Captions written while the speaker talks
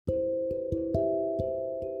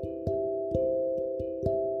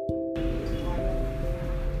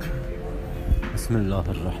بسم الله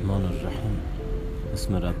الرحمن الرحیم.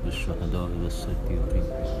 اسم رب الشهداء و الصدیقین.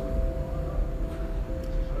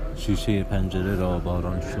 شیشه پنجره را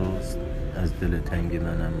باران شست، از دل تنگ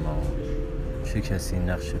من اما چه کسی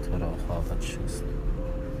نقش تو را خواهد شست.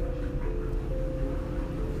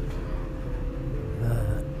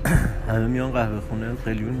 همه میان قهوه خونه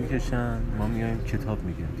قلیون میکشن، ما میایم کتاب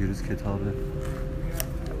میگیم. دیروز کتاب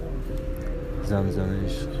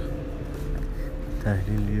زمزمش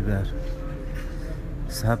تحلیلی بر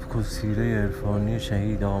سبک و سیره عرفانی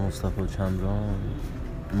شهید آقا مصطفی چمران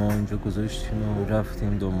ما اینجا گذاشتیم و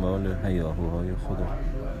رفتیم دنبال هیاهوهای خدا.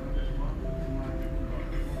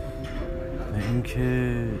 و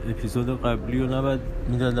اینکه اپیزود قبلی رو نباید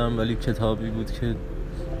میدادم، ولی کتابی بود که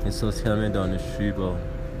احساس کردم دانشجویی با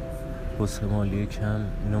حوصله مالی کم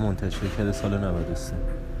اینو منتشر کرده سال 93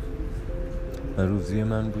 و روزی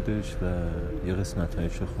من بودش و یه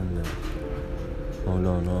قسمتایش رو خوندم.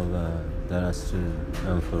 مولانا و در عصر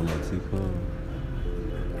انفرماتیک و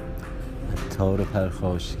تار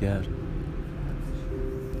پرخاشگر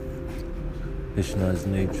بشنو از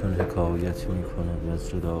نی چون حکایت می کند و از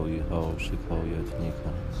جدایی ها شکایت می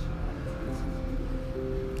کند.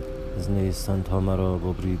 از نیستان تا مرا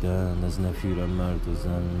ببریدن، از نفیرم مرد و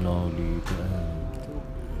زن نالیدن.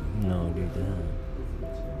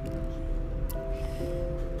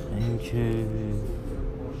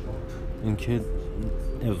 اینکه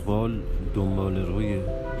اقبال دنبال روی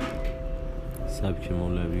سبک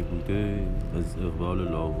مولوی بوده، از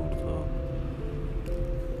اقبال لاهور تا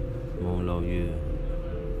مولوی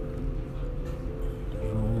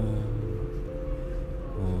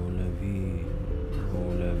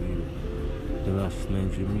ببخشید من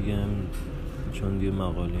اینجا میگم چون یه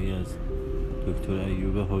مقاله از دکتر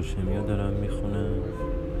ایوب هاشمی ها دارم میخونم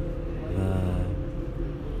و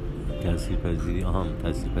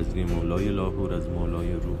تاثیرپذیری مولای لاهور از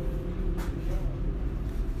مولای روم.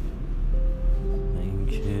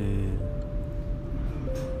 اینکه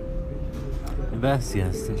بحثی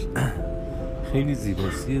هستش خیلی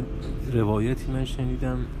زیباست. روایتی من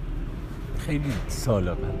شنیدم خیلی سال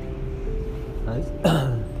قبل از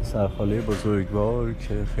سرخاله بزرگوار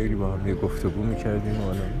که خیلی با هم یه گفتگو میکردیم و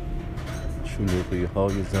الان شلوغی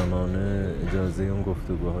های زمانه اجازه اون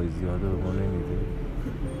گفتگوهای زیاده به ما نمیده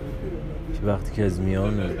که وقتی که از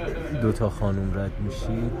میان دوتا خانم رد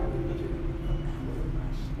میشید،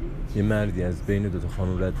 یه مردی از بین دوتا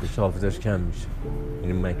خانم رد بشه حافظش کم میشه،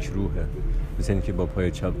 یعنی مکروهه. مثل اینکه با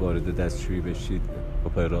پای چپ وارد دستشویی بشید با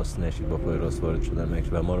پای راست نشید، با پای راست وارد شدن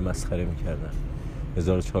مکروه و ما رو مسخره میکردن.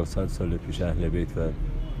 1400 سال پیش اهل بیت و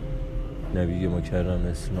نبی مکرم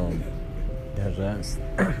اسلام در رأس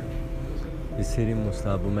یه سری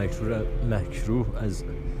مستحب و مکروه از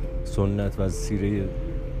سنت و از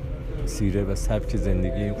سیره و سبک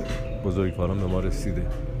زندگی بزرگواران به ما رسیده.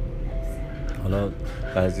 حالا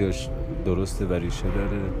بعضیاش درسته و ریشه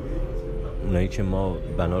داره، اونایی که ما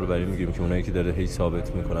بنا رو برای میگیم که اونایی که داره هی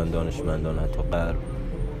ثابت میکنن دانشمندان حتی غرب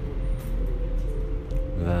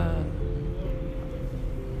و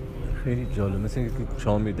خیلی جالب. مثل اینکه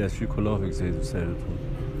شما می دستشوی کلاه بگذارید رو سرتون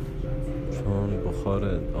چون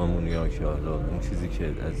بخار آمونیاک، حالا اون چیزی که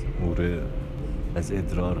از موره از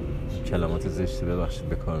ادرار کلمات زشته ببخشید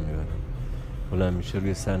به کار میبرم بلند میشه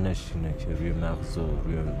روی سر نشینه که روی مغز و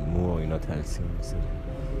روی مو و اینا تلسیم میزه.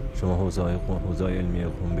 شما حوزه‌های علمی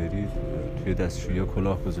قم برید توی دستشویی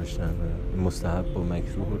کلاه گذاشتن و مستحب و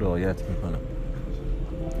مکروه رو رعایت میکنن.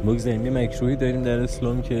 بگذاریم یه مکروهی داریم در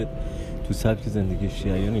اسلام که تو سبک زندگی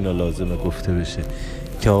شیعیان اینا لازمه گفته بشه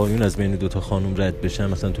که آقایون از بین دوتا خانم رد بشن،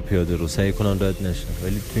 مثلا تو پیاده رو سعی کنن رد نشن،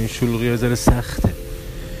 ولی تو این شلوغی ها ذره سخته.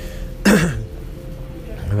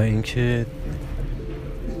 و اینکه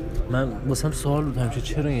من واسم سوال بود همیشه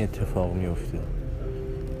چرا این اتفاق میفته،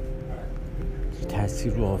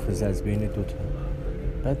 تاثیر رو حافظه از بین دوتا.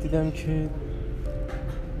 بعد دیدم که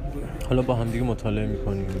حالا با هم دیگه مطالعه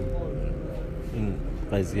میکنیم این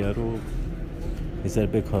قضیه رو یه ذره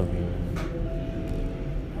بکاویم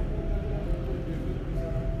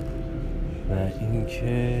و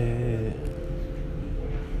اینکه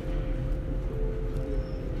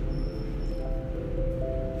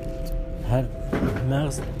هر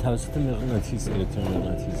مغز توسط مغناطیس،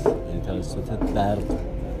 الکترومغناطیس، یعنی توسط برق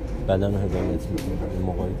بدن رو هدایت میکنه. یه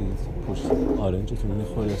موقعی دید پشت آرنجتون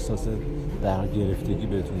میخوره، احساس برق گرفتگی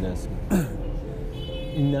بهتون دست میده.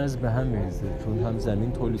 این نظم به هم میریزه چون هم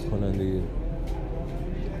زمین تولید کننده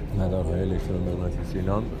مدارهای الکترومغناطیسی،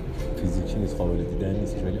 اینا هم فیزیکی نیست، قابل دیدن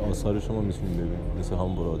نیست، ولی آثار شما میتونید ببینید، مثل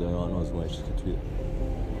هم براده آن آزمایشی که توی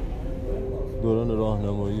دوران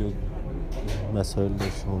راهنمایی و مسائل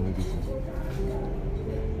شما میدید.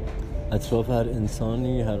 اطراف هر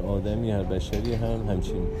انسانی، هر آدمی، هر بشری هم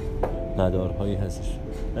همچین مدارهایی هستش.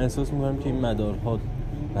 من احساس میکنم که این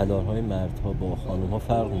مدارهای مردها با خانومها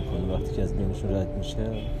فرق میکنه. وقتی که از بینشون رد میشه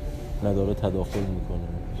مدارها تداخل میکنه.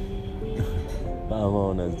 و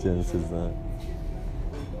امان از جنس زن.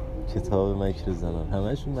 کتاب مکر زنان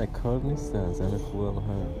همه‌شون مکار نیستن، زن خوبم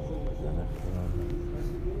هست.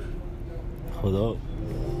 خدا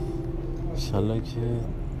انشالله که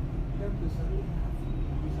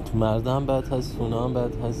تو مرده هم بد هست، خونه هم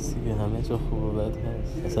بد هست دیگه، همه جا خوب و بد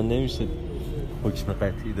هست. اصلا نمیشه حکم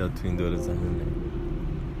قطعی داد تو این دور زمینه.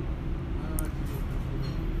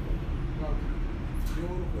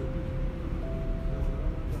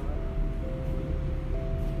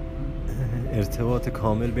 ارتباط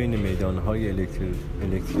کامل بین میدانهای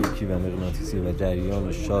الکتریکی و مغناطیسی و جریان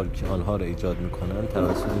و شارک که آنها را ایجاد می‌کنند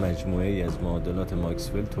توسط مجموعه‌ای از معادلات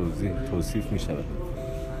ماکسول توصیف می‌شود.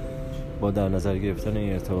 با در نظر گرفتن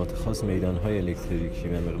این ارتباط خاص، میدانهای الکتریکی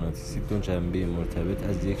و مغناطیسی دو جنبه مرتبط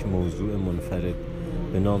از یک موضوع منفرد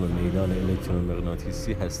به نام میدان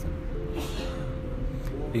الکترومغناطیسی هستند.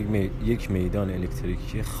 یک میدان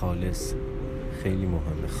الکتریکی خالص، خیلی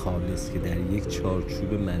مهمه، خالص، که در یک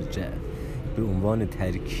چارچوب مرجع به عنوان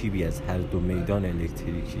ترکیبی از هر دو میدان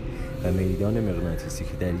الکتریکی و میدان مغناطیسی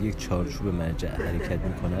که در یک چارچوب مرجع حرکت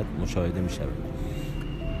می‌کند مشاهده می‌شود.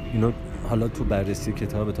 اینو حالا تو بررسی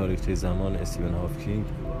کتاب تاریخچه زمان استیون هاکینگ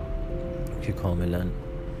که کاملا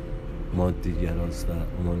مادی‌گراست و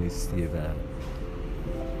اومانیستیه و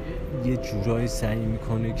یه جورایی سعی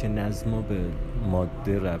میکنه که نظمو به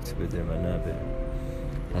ماده ربط بده و نه به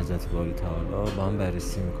حضرت باری تعالی، با هم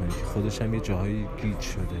بررسی میکنه که خودش هم یه جاهایی گیج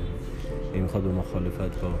شده. این میخواد به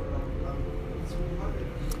مخالفت با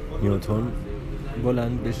نیوتن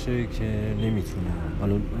بلند بشه که نمیتونه.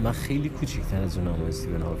 حالا من خیلی کوچیک‌تر از اونم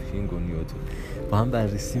استیون هاکینگ و نیوتن با هم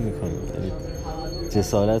بررسی میکنیم، یعنی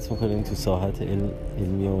جسارت میکنیم تو ساحت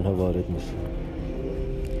علمی اونها وارد میشه.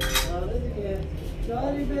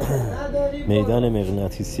 میدان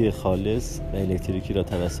مغناطیسی خالص و الکتریکی را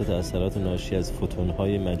توسط اثرات ناشی از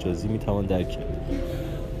فوتون‌های مجازی میتوان درک کرد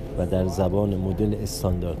و در زبان مدل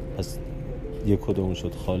استاندارد، پس یک کدوم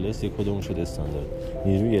شد خالص، یک کدوم شد استاندارد،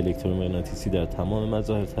 نیروی الکترومغناطیسی در تمام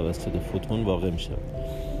مظاهر توسط فوتون واقع میشود.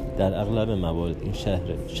 در اغلب موارد این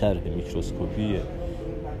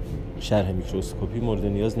شرح میکروسکوپی مورد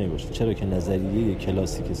نیاز نمیباشد، چرا که نظریه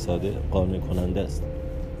کلاسیک ساده قانع کننده است.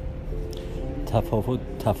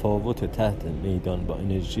 تفاوت تحت میدان با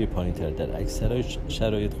انرژی پایین‌تر در اکثر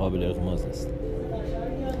شرایط قابل اغماض است.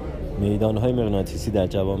 میدان‌های مغناطیسی در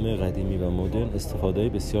جوامع قدیمی و مدرن استفاده‌ای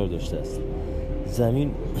بسیار داشته است.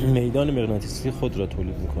 زمین میدان مغناطیسی خود را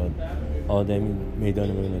تولید می‌کند. آدمی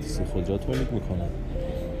میدان مغناطیسی خود را تولید می‌کند.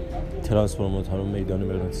 ترانسفورماتورها میدان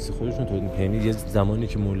مغناطیسی خودشون تولید می‌کنند. یعنی یه زمانی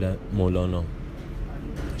که مولانا،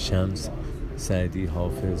 شمس، سعدی،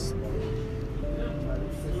 حافظ،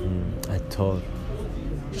 عطار،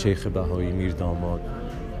 شیخ بهایی، میر داماد،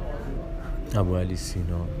 ابو علی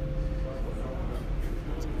سینا،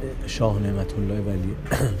 شاه نعمت الله ولی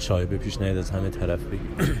شایبه پیش نیاد از همه طرف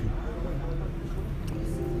بگیم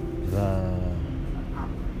و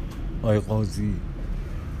آی قاضی،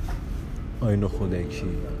 آی خودکی،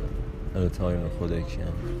 البته آی خودکی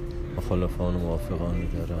هم مخالفان و موافقان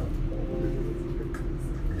دارن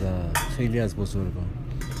و خیلی از بزرگان،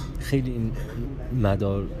 خیلی این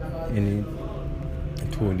مدار، یعنی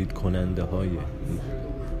تولید کننده های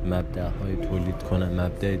مبدأ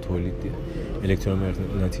تولید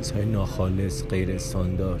الکترومغناطیس های ناخالص، غیر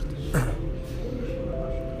استاندارد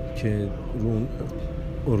که رو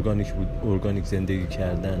ارگانیک زندگی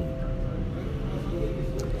کردن،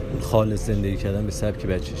 خالص زندگی کردن به سبک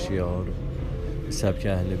بچه شیعه ها رو، به سبک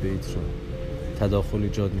اهل بیت رو تداخل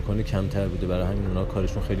ایجاد میکنه کمتر بوده. برای همین اونا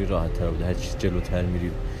کارشون خیلی راحت تر بوده. هر چی جلوتر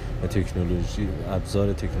میریم و تکنولوژی،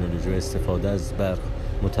 ابزار تکنولوژی و استفاده از برق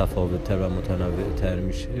متفاوت‌تر و متنوع‌تر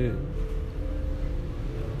میشه،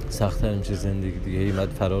 سخت‌تر میشه زندگی دیگه. هی بعد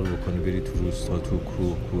فرار بکنی بری تو روستا، تو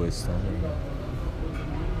کوهستان.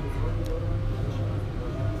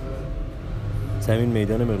 زمین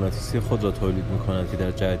میدان مغناطیسی خود را تولید می‌کند که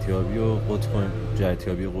در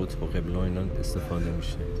جهتیابی قطب و قبله اینا استفاده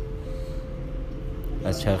میشه.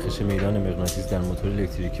 از چرخش میدان مغناطیس در موتور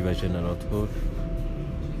الکتریکی و ژنراتور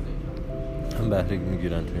هم بهره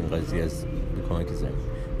میگیرن تو این قضیه از کمک زمین.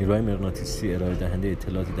 نیروهای مغناطیسی ارائه دهنده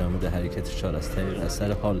اطلاعاتی در مورد حرکت شار از طریق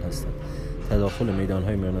اثر حال هستند. تداخل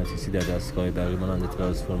میدانهای مغناطیسی در دستگاه برقی مانند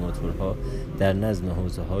ترانسفورماتورها در نظم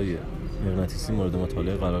حوزه‌های مغناطیسی مورد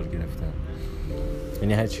مطالعه قرار گرفتند.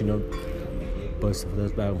 یعنی هر چی اینا با استفاده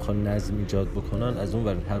از برق میخوان نظم ایجاد بکنن، از اون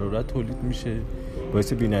ور حرارت تولید میشه،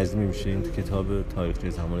 باعث بی‌نظمی میشه. این تو کتاب تاریخچه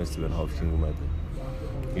زمان استیون هاکینگ اومده.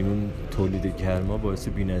 این اون تولید گرما باعث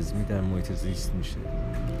بی‌نظمی در محیط زیست میشه.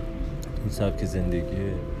 این سبک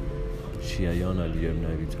زندگی شیعیان علی ابن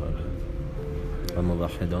ابی طالب و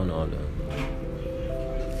موحدان عالم.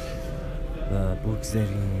 و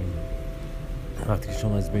بگذاریم وقتی که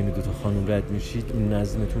شما از بین دوتا خانم رد میشید این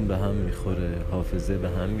نظمتون به هم میخوره، حافظه به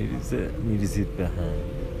هم میریزید به هم.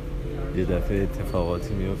 یه دفعه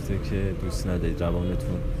اتفاقاتی میفته که دوست ندارید،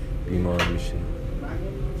 روانتون بیمار میشه.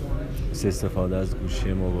 مثل استفاده از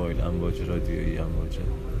گوشی موبایل، امواج رادیویی، امواج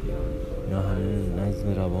اینا همه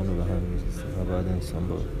نظم روان رو به هم میریزه و بعد انسان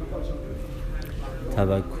با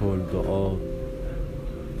توکل، دعا،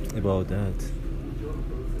 عبادت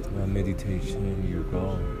و مدیتیشن،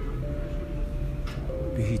 یوگا،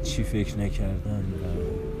 به هیچ چی فکر نکردن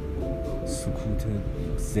و سکوت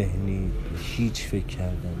ذهنی، هیچ فکر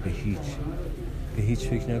کردن به هیچ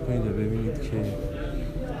فکر نکنید و ببینید که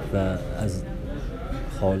و از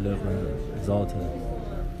خالق و ذات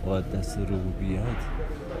مقدس ربوبیت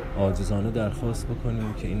عاجزانه درخواست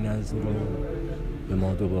بکنیم که این نظم رو به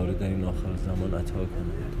ما دوباره در این آخر زمان عطا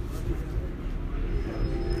کنند.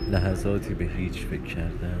 لحظاتی به هیچ فکر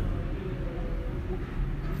کردن.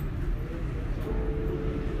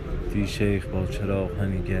 دی شیخ با چراغ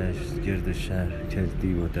همی گشت گرد شهر،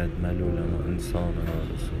 کردی و دد ملولم و انسان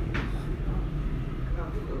آرزو.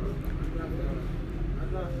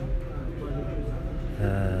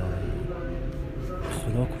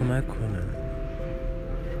 خدا کمک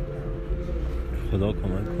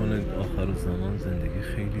کنه آخر زمان زندگی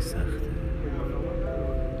خیلی سخته.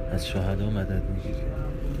 از شهدا مدد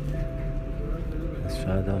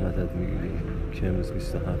میگیریم که امروز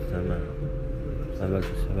 27 من اول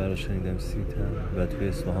تو خبر رو شنیدم 30 و توی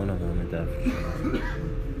اصفهان هم همه دفن شد،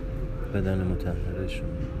 بدن مطهره شد.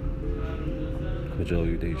 کجا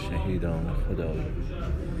یوده شهیدان خدایی،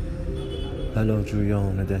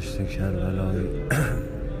 بلاجویان دشت کربلایی.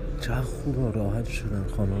 چقدر خوب و راحت شدن،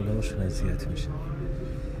 خانواده هاشون اذیت میشن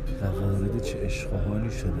و وارد چه عشق و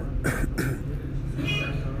حالی شدن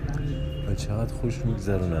و چقدر خوش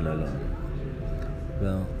میگذرونن الان. و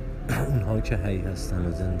اونها که حی هستن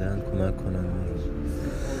و زندن کمک کنن ما رو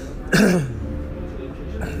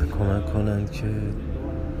کمک کنن که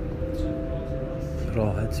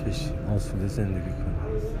راحت بشیم، آسوده زندگی کنیم.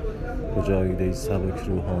 کجاییده سبک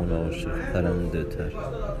روحان عاشق پرنده تر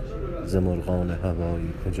ز مرغان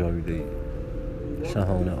هوایی، کجاییده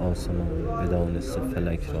شهان آسمان بدانست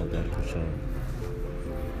فلک را در تو شاه.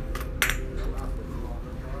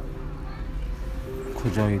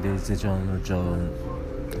 کجاییده ز جان و جان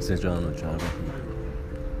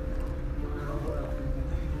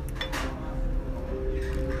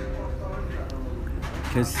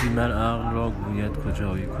کسی مر عقل را گوید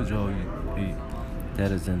کجایی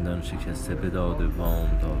در زندان شکسته به داد وام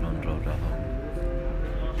داران را رها.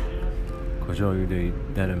 کجاییده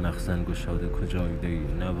در مخزن گشاده، کجاییده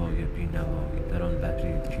نوای بی نوایی در آن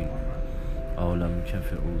بحری کین. عالم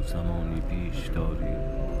کف او زمانی بیش داری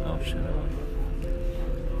آشنایی.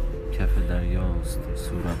 کف دریاست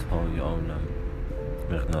صورتهای عالم،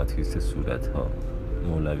 مغناطیس صورتها.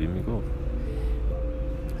 مولوی میگفت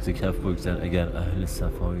ز کف بگذر اگر اهل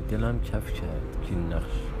صفایی. دلم کف کرد که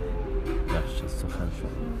نقش سخن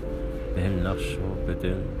شد، به نقش و به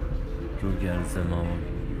دل رو گرز ما.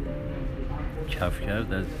 کف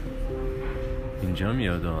کرد از اینجا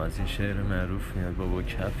میاد، از این شعر معروف میاد. بابا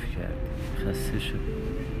کف کرد، خسته شدیم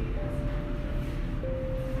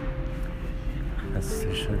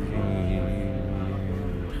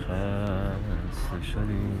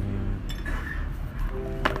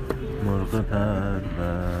مرغ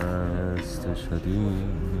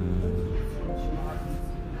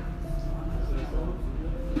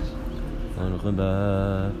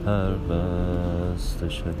پربسته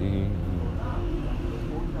شدیم.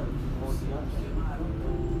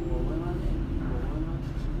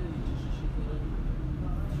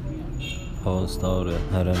 پاسدار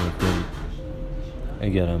حرم دل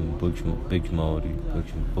اگرم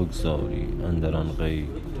بگذاری اندر آن غیب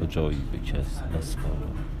تو جایی به کس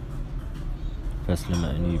نسپارم. فصل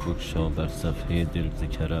معنی بگشا بر صفحه دل ز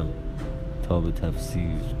کرم، تا به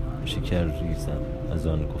تفسیر شکر ریزم از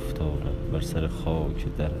آن گفتارم. بر سر خاک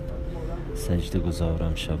درت سجده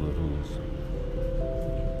گذارم شب و روز.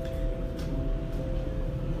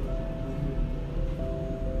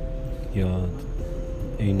 یاد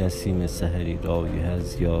ای نسیم سحری رایحه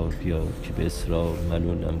از یار بیار، که به اصرار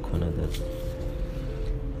ملولم کند از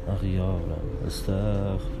اغیارم.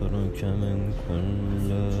 استغفرک من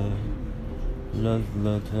کل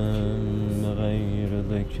لذت بغیر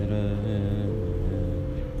ذکر.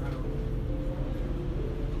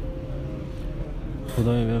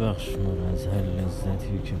 خدای ببخش ما از هر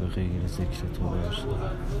لذتی که به غیر ذکر تو داشتم.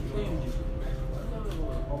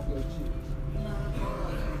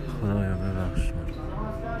 خدایا ببخش من.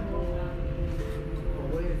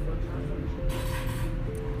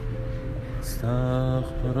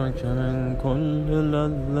 استغفرک من کل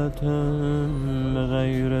لذة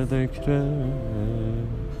بغیر ذکر.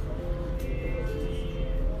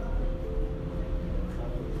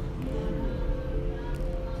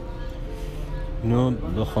 اینو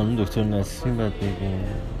به خانم دکتر نسرین باید بگیم.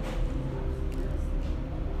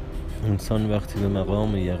 انسان وقتی به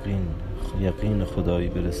مقام یقین خدایی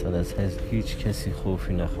برسد از هیچ کسی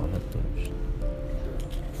خوفی نخواهد داشت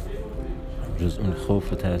جز اون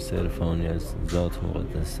خوف و ترس عرفانی از ذات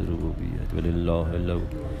مقدس ربوبیت. ولله لو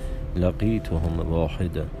لقیتهم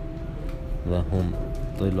واحدا و هم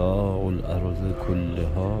ضلاع الارض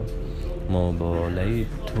کلها ما بالیت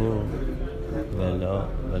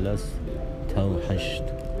ولا توحشت.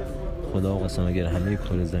 خدا قسم اگر همه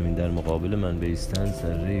کره زمین در مقابل من بایستند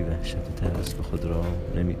ذره وحشت و ترس به خود را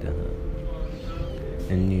نمیدهم.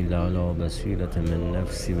 انی لعلی بصیرة من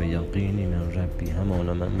نفسی و یقینی من ربی.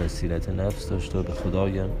 همانا من بصیرت نفس داشته و به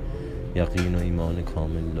خدایم یقین و ایمان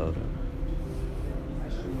کامل دارم.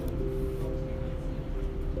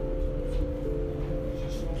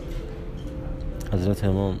 حضرت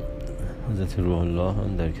امام حضرت روح الله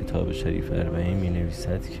هم در کتاب شریف اربعین می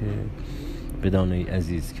نویسد که بدان ای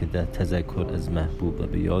عزیز که در تذکر از محبوب و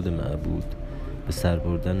به یاد معبود به سر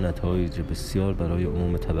بردن نتایج بسیار برای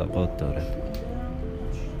عموم طبقات دارد،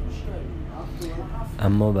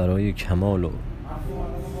 اما برای کمال و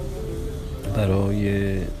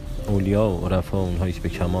برای اولیا و عرفا، اونهایی که به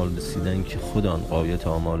کمال رسیدن که خود آن غایت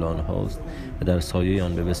آمال آنهاست و در سایه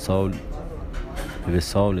آن به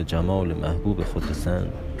وصال جمال محبوب خود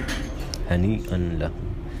رسند، هنیئا لهم.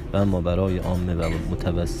 و اما برای عامه و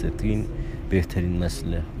متوسطین بهترین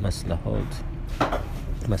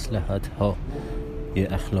مصلحت ها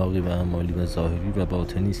اخلاقی و اعمالی و ظاهری و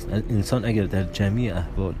باطنی است. انسان اگر در جميع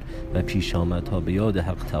احوال و پیش آمدها به یاد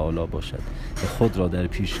حق تعالی باشد و خود را در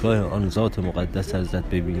پیشگاه آن ذات مقدس حضرت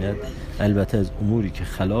ببیند، البته از اموری که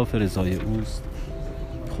خلاف رضای اوست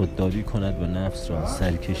خودداری کند و نفس را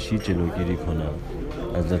سرکشی جلوگیری کند.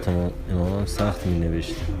 حضرت امام سخت می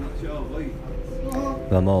نوشت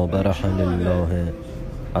و ما برح لله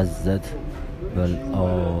عزت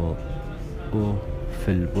والآب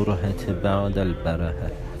فی البرهت بعد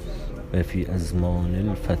البرهه و فی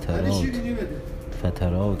ازمان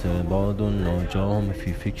فترات عباد ناجام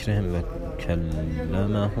فی فکرهم و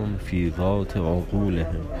کلمهم فی ذات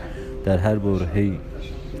عقولهم. در هر برهه‌ای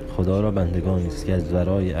خدا را بندگانی است که از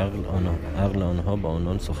ورای عقل آنها با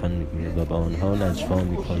آنان سخن میگوید و با آنها نجوا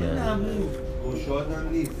میکنند.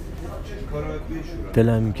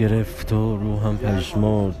 دلم گرفت و روحم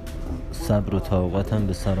پژمرد، صبر و طاقتم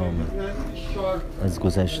به سر آمد. از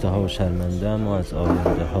گذشته ها شرمنده ام و از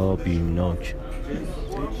آینده ها بیمناک.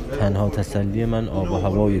 تنها تسلی من آب و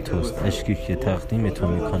هوای توست، اشکی که تقدیم تو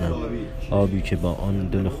میکنم، آبی که با آن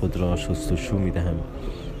دل خود را شستشو میدهم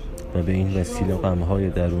و به این وسیله غمهای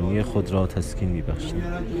درونی خود را تسکین میبخشم.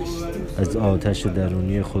 از آتش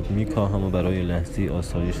درونی خود میکاهم و برای لحظه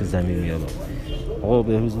آسایش زمین میابم. آقا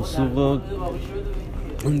به حضور سوق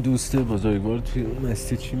اون دوست بزرگوار توی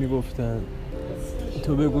مستی چی میگفتن؟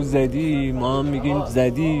 تو بگو زدی، ما هم میگیم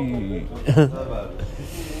زدی.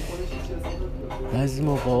 بعضی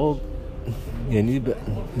موقع یعنی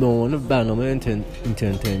به عنوان برنامه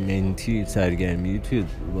انترتینمنتی سرگرمی توی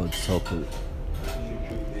واتساپ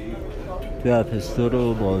توی اپستور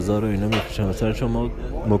و بازار و اینا میفروشن. مثلا شما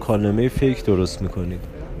مکالمه فیک درست میکنید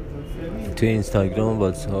توی اینستاگرام و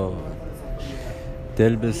واتساپ،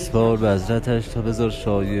 دل بسپار به حضرتش تا بذار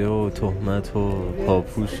شایعه و تهمت و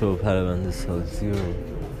پاپوش و پرونده سازی و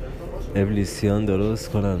ابلیسیان درست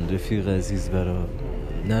کنن. رفیق عزیز برا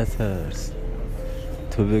نترس،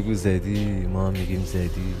 تو بگو زدی، ما هم میگیم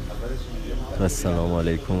زدی. و السلام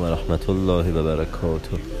علیکم و رحمت الله و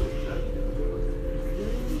برکاته.